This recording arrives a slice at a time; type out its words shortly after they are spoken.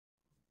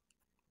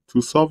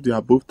To solve the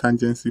above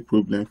tangency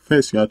problem,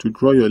 first you have to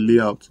draw your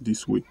layout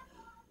this way.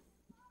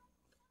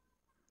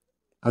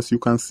 As you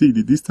can see,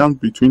 the distance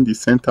between the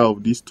center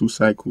of these two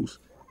circles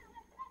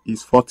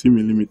is 40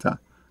 mm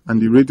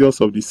and the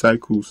radius of the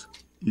circles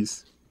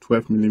is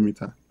 12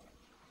 mm.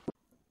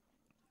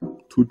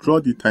 To draw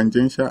the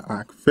tangential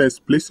arc,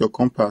 first place your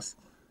compass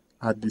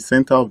at the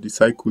center of the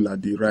circle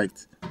at the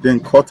right,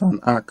 then cut an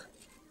arc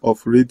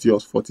of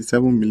radius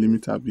 47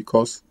 mm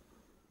because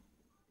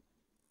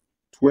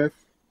 12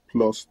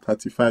 plus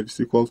 35 is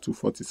equal to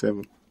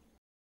 47.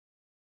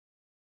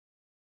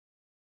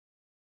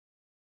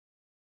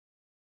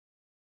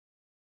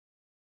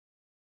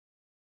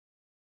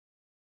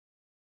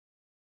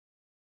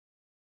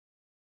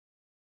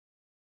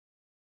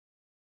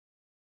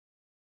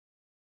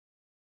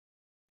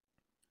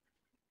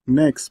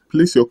 Next,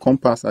 place your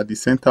compass at the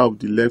center of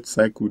the left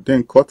circle,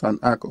 then cut an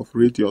arc of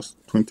radius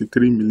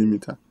 23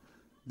 mm.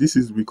 This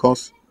is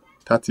because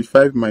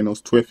 35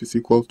 minus 12 is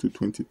equal to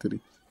 23.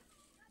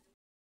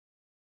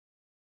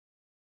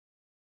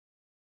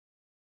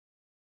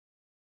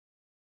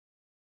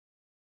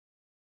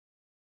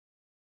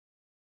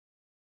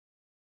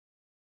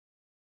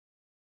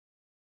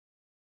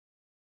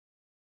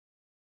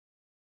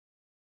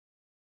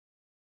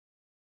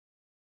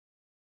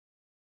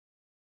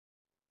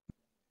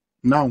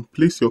 Now,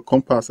 place your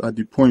compass at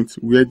the point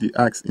where the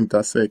arcs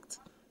intersect.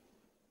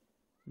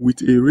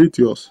 With a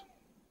radius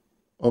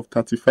of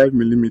 35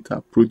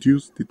 mm,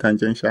 produce the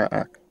tangential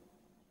arc.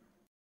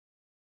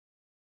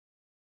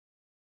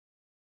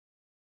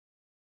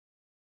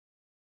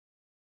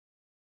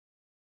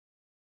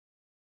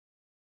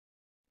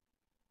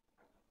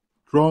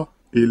 Draw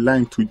a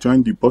line to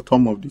join the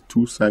bottom of the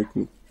two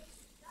circles.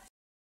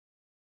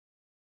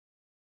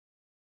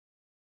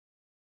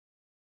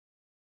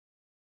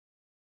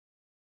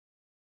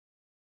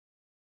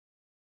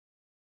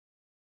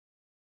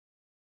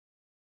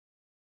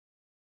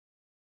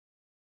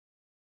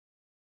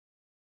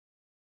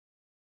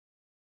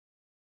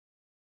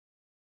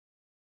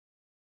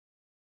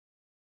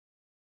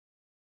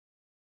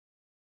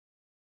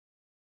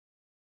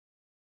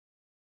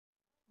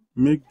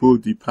 Make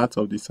bold the parts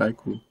of the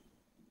circle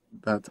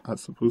that are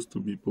supposed to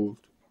be bold.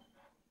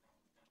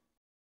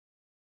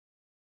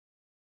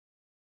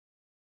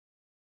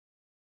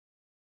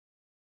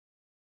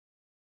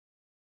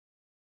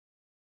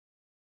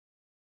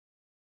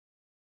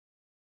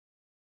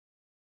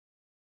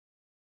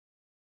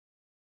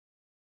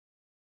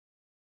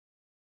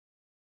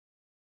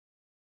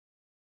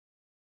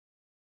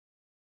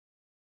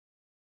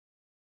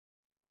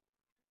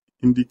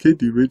 Indicate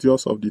the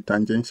radius of the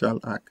tangential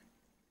arc.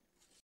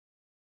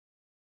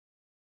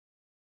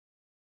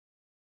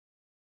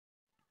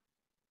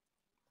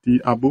 The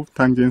above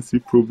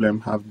tangency problem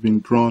has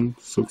been drawn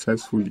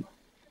successfully.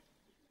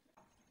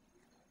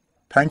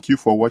 Thank you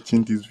for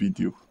watching this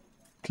video.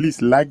 Please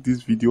like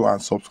this video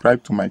and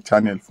subscribe to my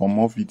channel for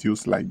more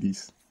videos like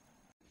this.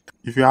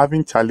 If you're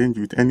having challenge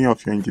with any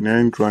of your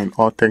engineering drawing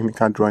or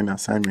technical drawing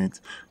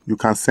assignments, you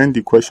can send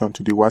the question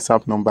to the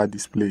WhatsApp number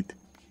displayed.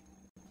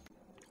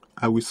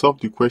 I will solve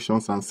the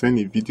questions and send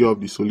a video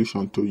of the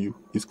solution to you.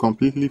 It's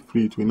completely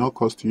free, it will not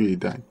cost you a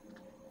dime.